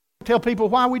tell people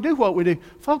why we do what we do.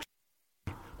 Folks,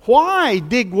 Why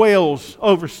dig wells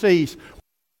overseas?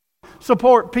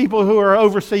 Support people who are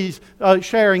overseas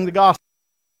sharing the gospel.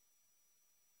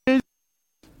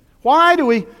 Why do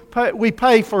we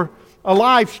pay for a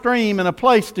live stream and a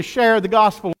place to share the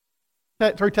gospel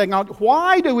through technology?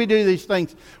 Why do we do these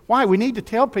things? Why? We need to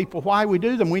tell people why we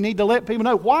do them. We need to let people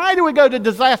know. Why do we go to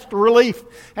disaster relief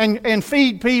and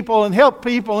feed people and help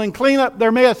people and clean up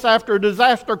their mess after a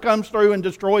disaster comes through and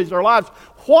destroys their lives?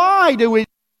 Why do we do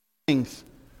things?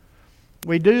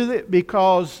 We do it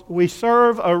because we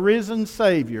serve a risen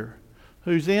Savior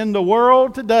who's in the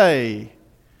world today,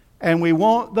 and we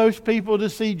want those people to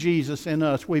see Jesus in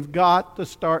us. We've got to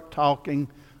start talking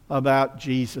about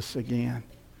Jesus again.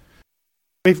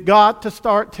 We've got to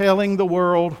start telling the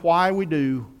world why we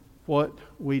do what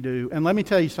we do. And let me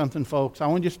tell you something, folks. I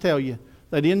want to just tell you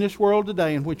that in this world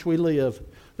today in which we live,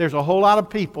 there's a whole lot of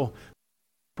people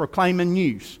proclaiming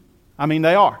news. I mean,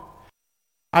 they are.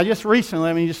 Just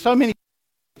so many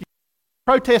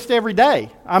protest every day.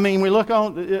 I mean, we look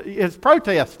on, it's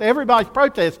protest. Everybody's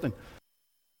protesting.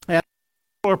 And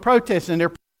people are protesting.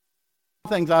 They're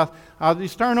things. I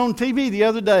just turned on TV the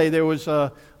other day. There was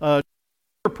a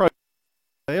protest,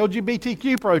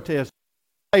 LGBTQ protest,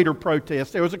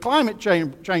 protest. There was a climate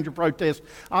changer protest.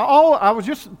 I was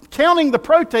just counting the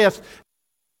protests,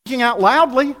 speaking out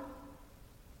loudly.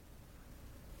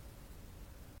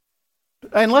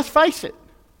 And let's face it,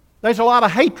 there's a lot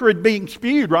of hatred being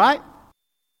spewed, right?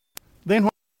 Then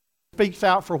when he speaks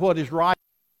out for what is right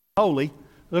and holy,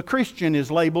 the Christian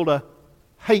is labeled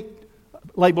hate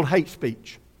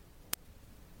speech.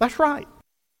 That's right.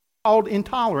 Called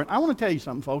intolerant. I want to tell you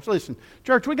something, folks. Listen,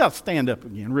 church, we got to stand up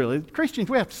again, really. Christians,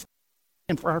 we have to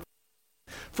stand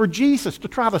for Jesus to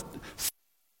try to stand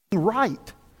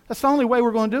right. That's the only way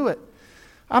we're going to do it.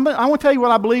 I want to tell you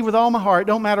what I believe with all my heart. It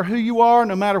don't matter who you are,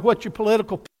 no matter what your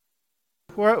political,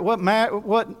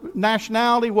 what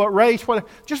nationality, what race, whatever.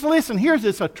 Just listen. Here's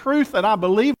a truth that I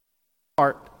believe in my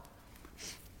heart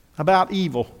about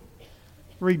evil.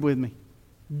 Read with me.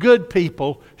 Good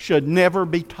people should never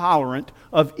be tolerant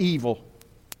of evil.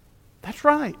 That's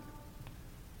right.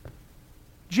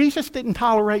 Jesus didn't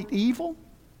tolerate evil.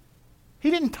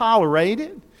 He didn't tolerate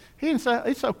it. He didn't say,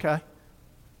 it's okay.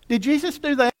 Did Jesus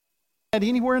do that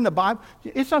anywhere in the Bible?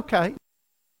 It's okay.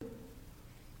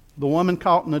 The woman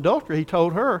caught in adultery, he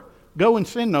told her, go and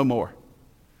sin no more.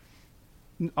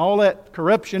 All that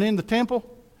corruption in the temple,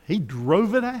 he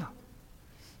drove it out.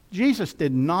 Jesus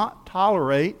did not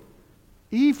tolerate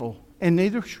evil, and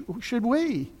neither should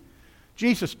we.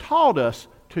 Jesus taught us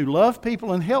to love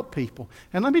people and help people.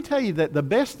 And let me tell you that the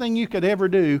best thing you could ever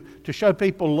do to show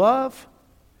people love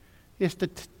is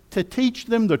to teach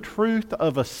them the truth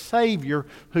of a Savior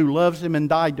who loves them and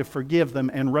died to forgive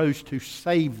them and rose to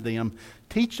save them.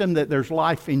 Teach them that there's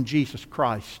life in Jesus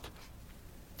Christ.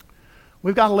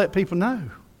 We've got to let people know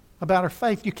about our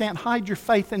faith. You can't hide your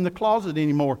faith in the closet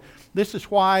anymore. This is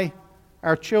why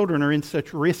our children are in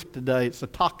such risk today. It's a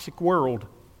toxic world,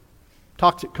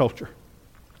 toxic culture.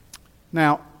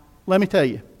 Now, let me tell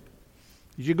you,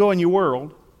 as you go in your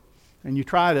world and you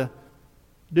try to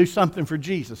do something for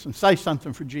Jesus and say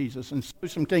something for Jesus and sow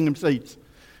some kingdom seeds,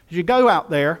 as you go out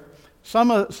there,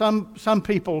 some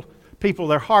people,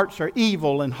 their hearts are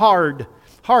evil and hard,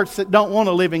 hearts that don't want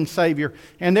a living Savior.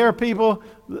 And there are people,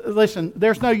 listen,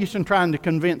 there's no use in trying to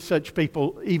convince such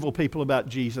people, evil people, about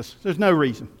Jesus. There's no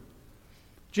reason.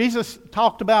 Jesus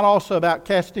talked also about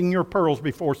casting your pearls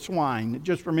before swine.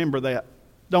 Just remember that.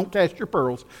 Don't cast your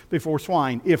pearls before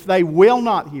swine. If they will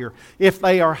not hear, if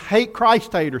they are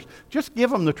Christ haters, just give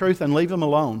them the truth and leave them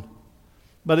alone.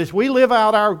 But as we live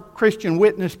out our Christian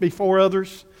witness before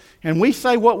others, and we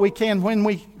say what we can when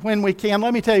we can,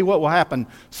 let me tell you what will happen.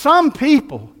 Some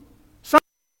people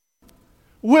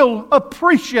will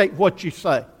appreciate what you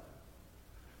say.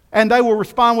 And they will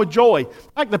respond with joy.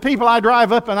 Like the people I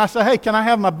drive up and I say, hey, can I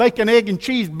have my bacon, egg, and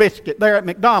cheese biscuit there at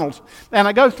McDonald's? And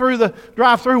I go through the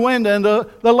drive-through window and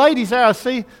the ladies there, I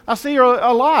see her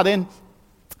a lot. And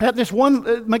at this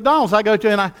one McDonald's I go to,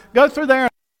 and I go through there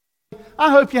and I say,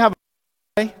 I hope you have a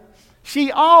blessed day.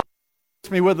 She always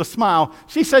greets me with a smile.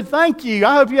 She said, thank you.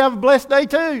 I hope you have a blessed day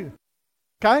too.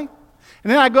 Okay?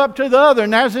 And then I go up to the other,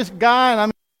 and there's this guy, and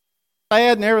I'm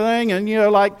sad and everything,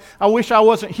 and like, I wish I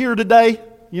wasn't here today.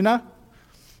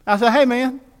 I said, hey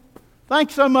man,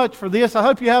 thanks so much for this. I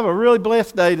hope you have a really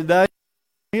blessed day today.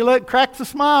 He cracks a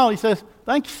smile. He says,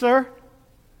 thank you, sir.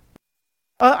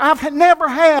 I've never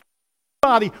had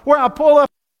anybody where I pull up,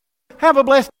 have a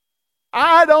blessed day.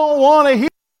 I don't want to hear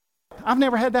it. I've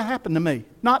never had that happen to me.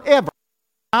 Not ever.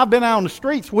 I've been out on the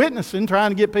streets witnessing,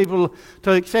 trying to get people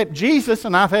to accept Jesus,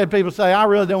 and I've had people say, I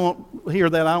really don't want to hear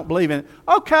that. I don't believe in it.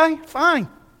 Okay, fine.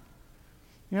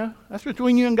 You know, that's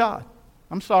between you and God.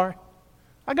 I'm sorry.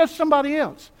 I go to somebody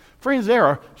else. Friends, there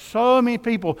are so many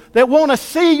people that want to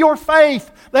see your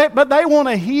faith, but they want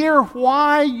to hear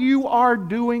why you are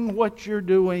doing what you're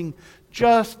doing.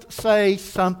 Just say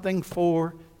something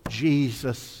for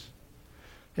Jesus.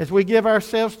 As we give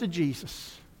ourselves to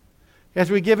Jesus,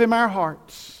 as we give Him our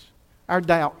hearts, our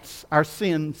doubts, our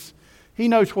sins, He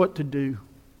knows what to do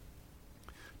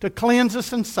to cleanse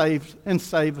us and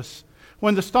save us.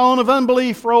 When the stone of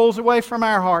unbelief rolls away from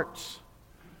our hearts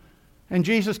and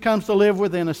Jesus comes to live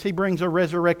within us, He brings a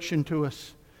resurrection to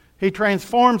us. He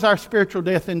transforms our spiritual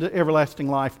death into everlasting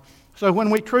life. So when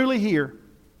we truly hear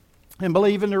and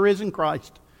believe in the risen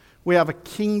Christ, we have a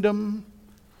kingdom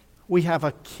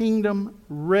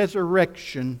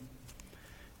resurrection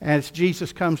as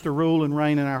Jesus comes to rule and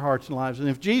reign in our hearts and lives. And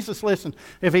if Jesus, listen,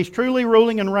 if He's truly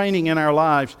ruling and reigning in our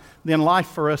lives, then life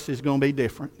for us is going to be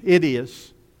different. It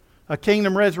is. A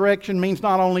kingdom resurrection means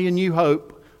not only a new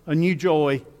hope, a new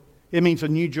joy, it means a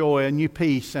new joy, a new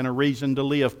peace, and a reason to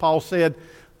live. Paul said,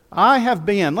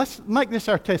 let's make this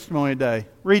our testimony today.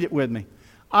 Read it with me.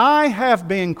 I have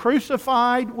been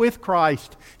crucified with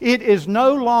Christ. It is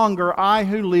no longer I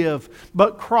who live,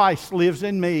 but Christ lives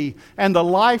in me. And the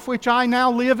life which I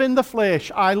now live in the flesh,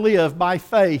 I live by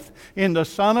faith in the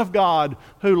Son of God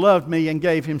who loved me and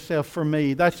gave Himself for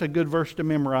me. That's a good verse to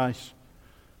memorize.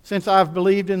 Since I've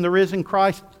believed in the risen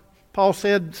Christ, Paul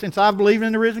said, since I've believed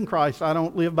in the risen Christ, I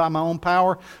don't live by my own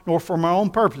power nor for my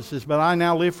own purposes, but I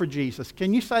now live for Jesus.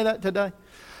 Can you say that today?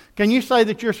 Can you say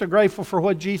that you're so grateful for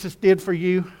what Jesus did for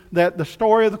you, that the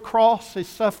story of the cross, His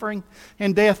suffering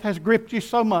and death has gripped you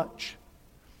so much?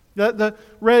 That the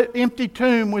empty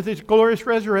tomb with His glorious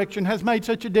resurrection has made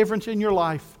such a difference in your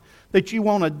life that you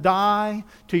want to die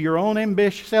to your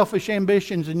own selfish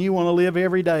ambitions and you want to live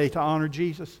every day to honor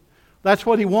Jesus. That's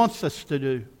what He wants us to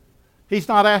do. He's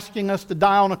not asking us to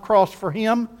die on a cross for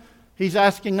Him. He's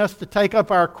asking us to take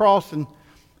up our cross and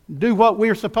do what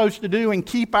we're supposed to do and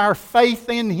keep our faith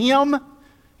in Him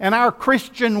and our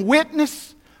Christian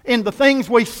witness in the things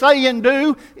we say and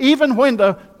do, even when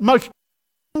the most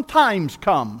times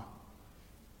come.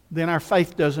 Then our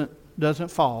faith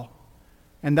doesn't fall.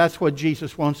 And that's what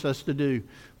Jesus wants us to do.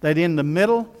 That in the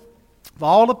middle of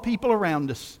all the people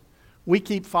around us, we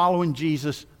keep following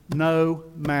Jesus no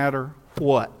matter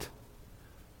what.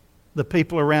 The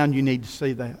people around you need to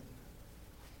see that.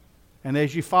 And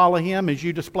as you follow Him, as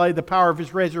you display the power of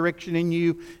His resurrection in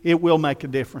you, it will make a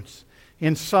difference.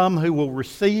 In some who will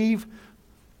receive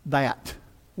that,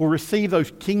 will receive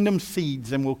those kingdom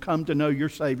seeds and will come to know your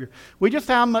Savior. We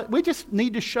just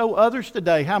need to show others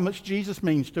today how much Jesus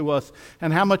means to us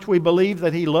and how much we believe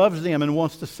that He loves them and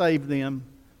wants to save them.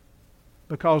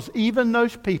 Because even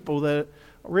those people that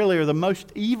really are the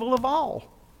most evil of all,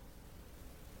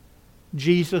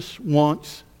 Jesus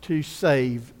wants to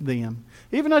save them.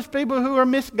 Even those people who are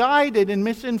misguided and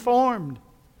misinformed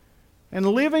and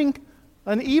living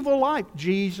an evil life,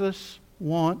 Jesus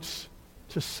wants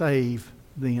to save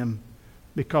them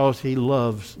because He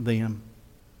loves them.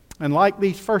 And like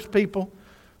these first people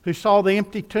who saw the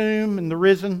empty tomb and the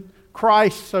risen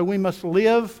Christ, so we must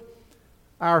live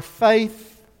our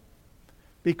faith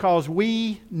because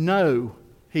we know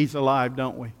He's alive,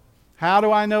 don't we? How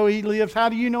do I know He lives? How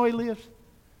do you know He lives?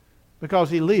 Because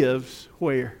He lives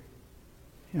where?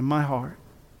 In my heart.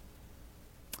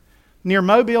 Near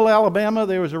Mobile, Alabama,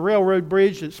 there was a railroad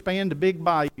bridge that spanned a big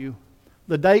bayou.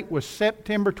 The date was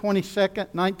September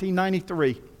 22nd,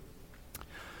 1993.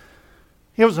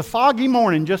 It was a foggy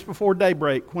morning just before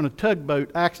daybreak when a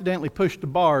tugboat accidentally pushed a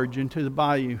barge into the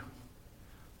bayou.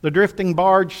 The drifting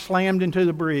barge slammed into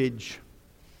the bridge.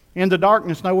 In the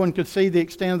darkness, no one could see the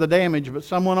extent of the damage, but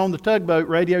someone on the tugboat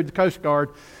radioed the Coast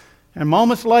Guard. And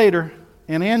moments later,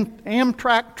 an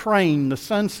Amtrak train, the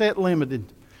Sunset Limited,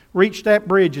 reached that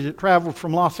bridge as it traveled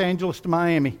from Los Angeles to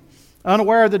Miami.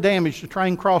 Unaware of the damage, the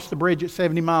train crossed the bridge at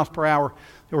 70 miles per hour.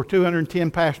 There were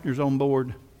 210 passengers on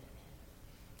board.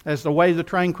 As the way the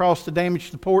train crossed the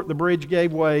damaged support, the bridge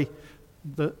gave way.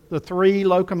 The 3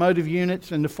 locomotive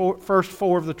units and the first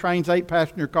 4 of the train's 8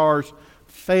 passenger cars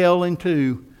fell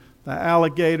into the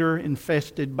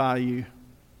alligator-infested bayou.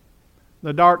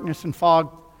 The darkness and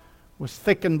fog was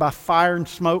thickened by fire and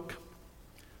smoke.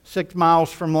 6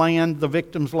 miles from land, the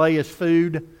victims lay as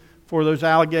food for those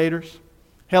alligators.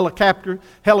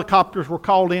 Helicopters were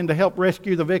called in to help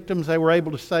rescue the victims. They were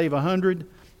able to save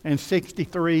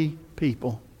 163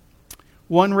 people.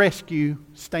 One rescue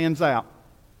stands out.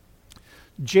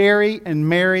 Jerry and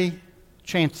Mary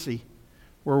Chansey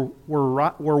were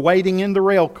waiting in the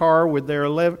rail car with their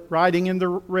riding in the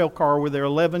rail car with their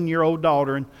 11-year-old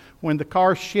daughter, and when the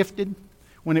car shifted,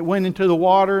 When it went into the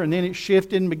water and then it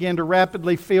shifted and began to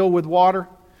rapidly fill with water,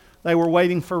 they were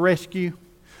waiting for rescue.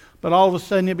 But all of a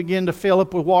sudden it began to fill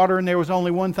up with water, and there was only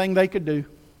one thing they could do.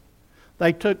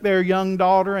 They took their young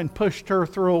daughter and pushed her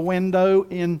through a window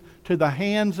into the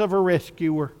hands of a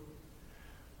rescuer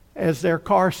as their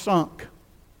car sunk,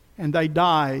 and they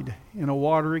died in a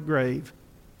watery grave.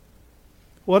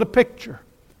 What a picture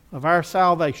of our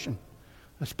salvation,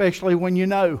 especially when you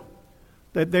know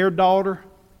that their daughter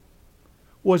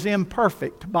was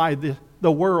imperfect by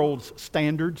the world's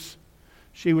standards.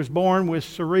 She was born with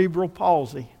cerebral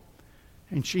palsy,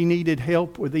 and she needed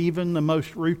help with even the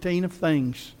most routine of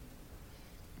things.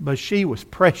 But she was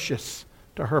precious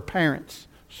to her parents,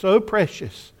 so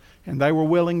precious, and they were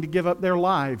willing to give up their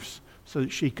lives so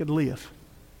that she could live.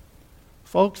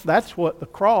 Folks, that's what the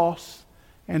cross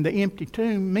and the empty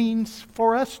tomb means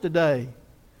for us today.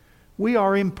 We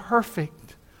are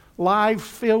imperfect, lives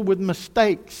filled with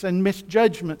mistakes and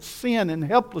misjudgments, sin and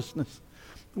helplessness.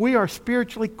 We are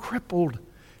spiritually crippled,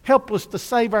 helpless to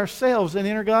save ourselves and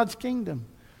enter God's kingdom.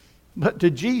 But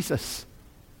to Jesus,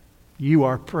 you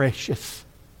are precious.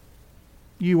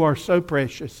 You are so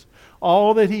precious.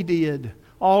 All that He did,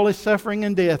 all His suffering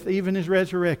and death, even His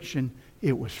resurrection,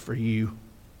 it was for you.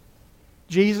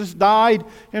 Jesus died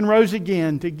and rose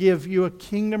again to give you a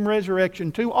kingdom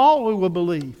resurrection to all who will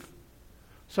believe.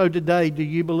 So today, do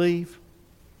you believe?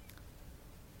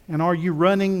 And are you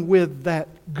running with that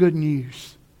good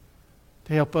news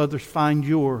to help others find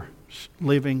your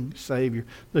living Savior?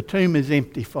 The tomb is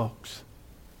empty, folks.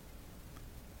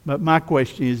 But my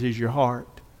question is your heart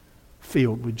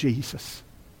filled with Jesus?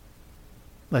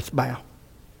 Let's bow.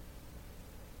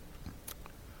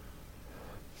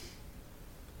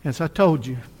 As I told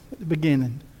you at the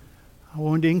beginning, I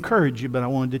wanted to encourage you, but I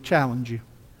wanted to challenge you.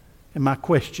 And my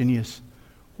question is,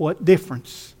 what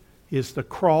difference is the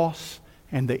cross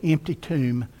and the empty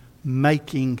tomb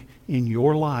making in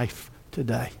your life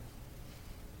today?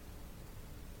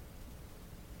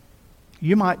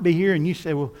 You might be here and you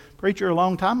say, well, preacher, a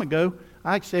long time ago,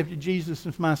 I accepted Jesus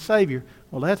as my Savior.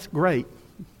 Well, that's great.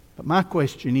 But my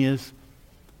question is,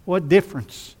 what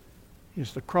difference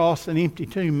is the cross and empty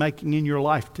tomb making in your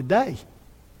life today?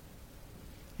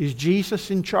 Is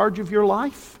Jesus in charge of your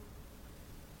life?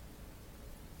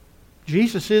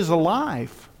 Jesus is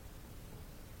alive.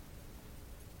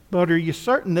 But are you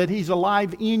certain that He's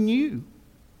alive in you?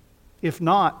 If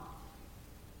not,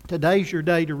 today's your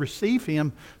day to receive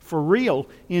Him for real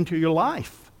into your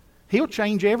life. He'll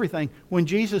change everything. When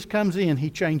Jesus comes in, He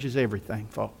changes everything,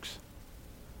 folks.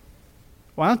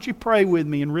 Why don't you pray with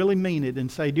me and really mean it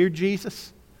and say, Dear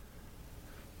Jesus,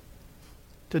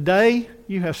 today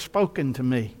you have spoken to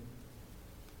me,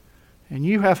 and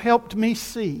you have helped me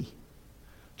see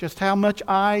just how much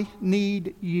I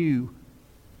need you.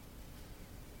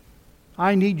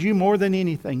 I need you more than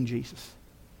anything, Jesus.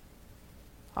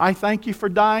 I thank you for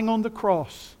dying on the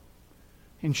cross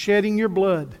and shedding your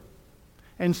blood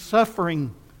and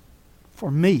suffering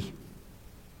for me.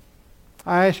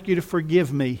 I ask you to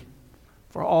forgive me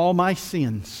for all my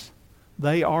sins.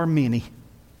 They are many.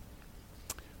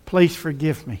 Please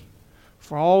forgive me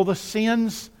for all the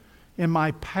sins in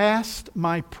my past,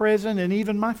 my present, and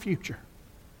even my future.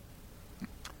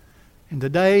 And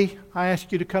today I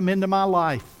ask you to come into my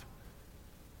life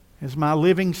as my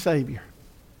living Savior.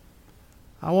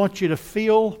 I want you to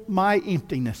fill my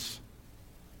emptiness.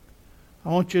 I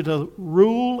want you to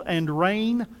rule and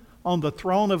reign on the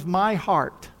throne of my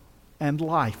heart and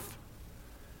life.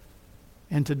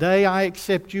 And today I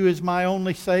accept you as my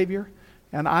only Savior,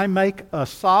 and I make a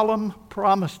solemn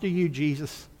promise to you,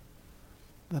 Jesus,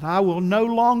 that I will no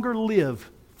longer live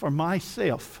for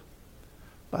myself,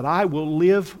 but I will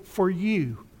live for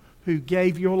you who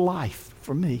gave your life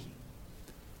for me.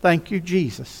 Thank you,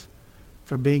 Jesus,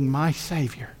 for being my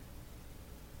Savior.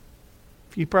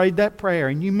 If you prayed that prayer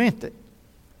and you meant it,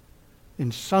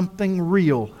 then something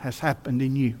real has happened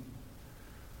in you.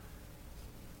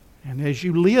 And as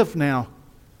you live now,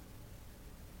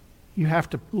 you have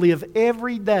to live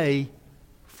every day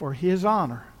for His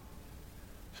honor.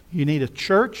 You need a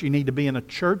church. You need to be in a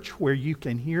church where you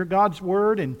can hear God's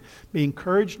Word and be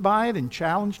encouraged by it and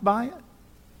challenged by it.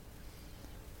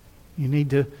 You need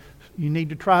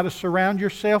to try to surround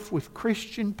yourself with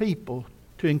Christian people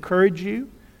to encourage you.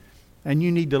 And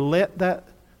you need to let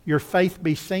your faith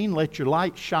be seen. Let your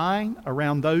light shine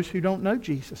around those who don't know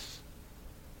Jesus.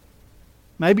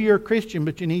 Maybe you're a Christian,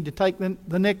 but you need to take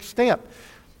the next step.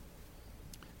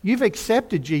 You've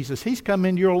accepted Jesus. He's come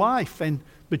into your life,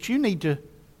 but you need to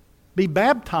be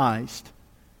baptized,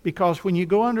 because when you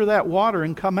go under that water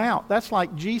and come out, that's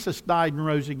like Jesus died and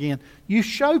rose again. You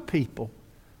show people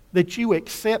that you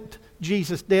accept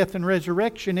Jesus' death and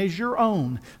resurrection as your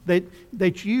own.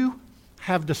 That you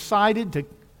have decided to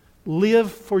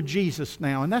live for Jesus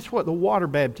now. And that's what the water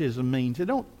baptism means. It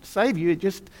don't save you. It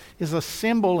just is a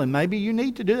symbol. And maybe you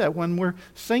need to do that when we're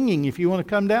singing. If you want to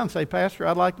come down and say, Pastor,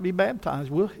 I'd like to be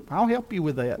baptized, I'll help you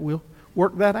with that. We'll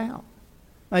work that out.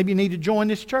 Maybe you need to join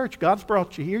this church. God's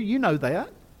brought you here. You know that.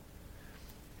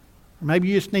 Or maybe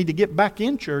you just need to get back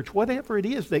in church. Whatever it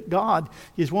is that God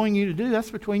is wanting you to do,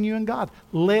 that's between you and God.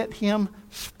 Let Him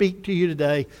speak to you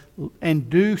today and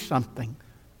do something.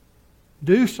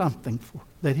 Do something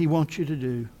that He wants you to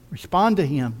do. Respond to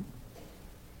Him.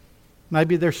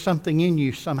 Maybe there's something in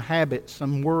you, some habit,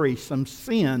 some worry, some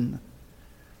sin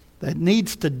that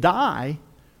needs to die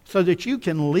so that you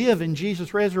can live in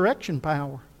Jesus' resurrection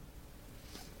power.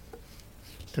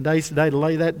 Today's the day to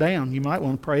lay that down. You might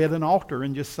want to pray at an altar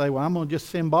and just say, well, I'm going to just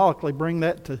symbolically bring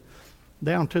that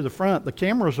down to the front. The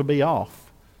cameras will be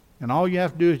off. And all you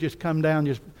have to do is just come down.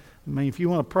 If you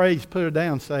want to pray, just put it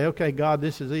down and say, okay, God,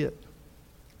 this is it.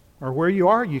 Or where you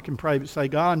are, you can pray, but say,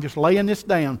 God, I'm just laying this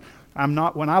down.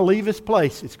 When I leave this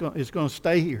place, it's going to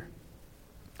stay here.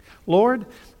 Lord,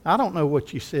 I don't know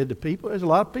what you said to people. There's a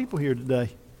lot of people here today.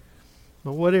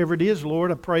 But whatever it is,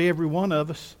 Lord, I pray every one of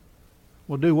us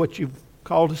will do what you've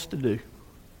called us to do.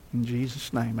 In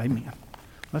Jesus' name, amen.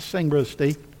 Let's sing, Brother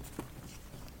Steve.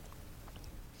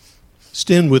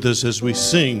 Stand with us as we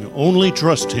sing, Only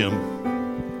Trust Him.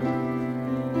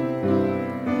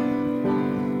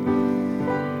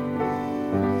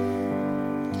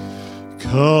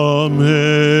 Come,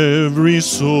 every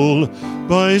soul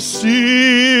by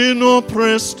sin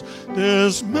oppressed,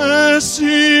 there's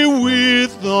mercy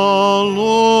with the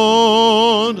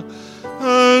Lord,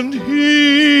 and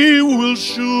He will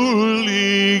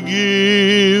surely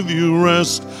give you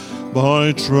rest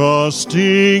by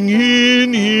trusting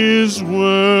in His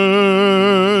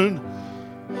word.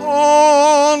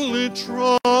 Only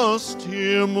trust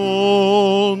Him,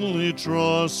 only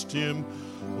trust Him,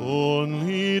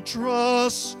 only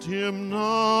trust Him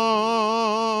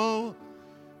now.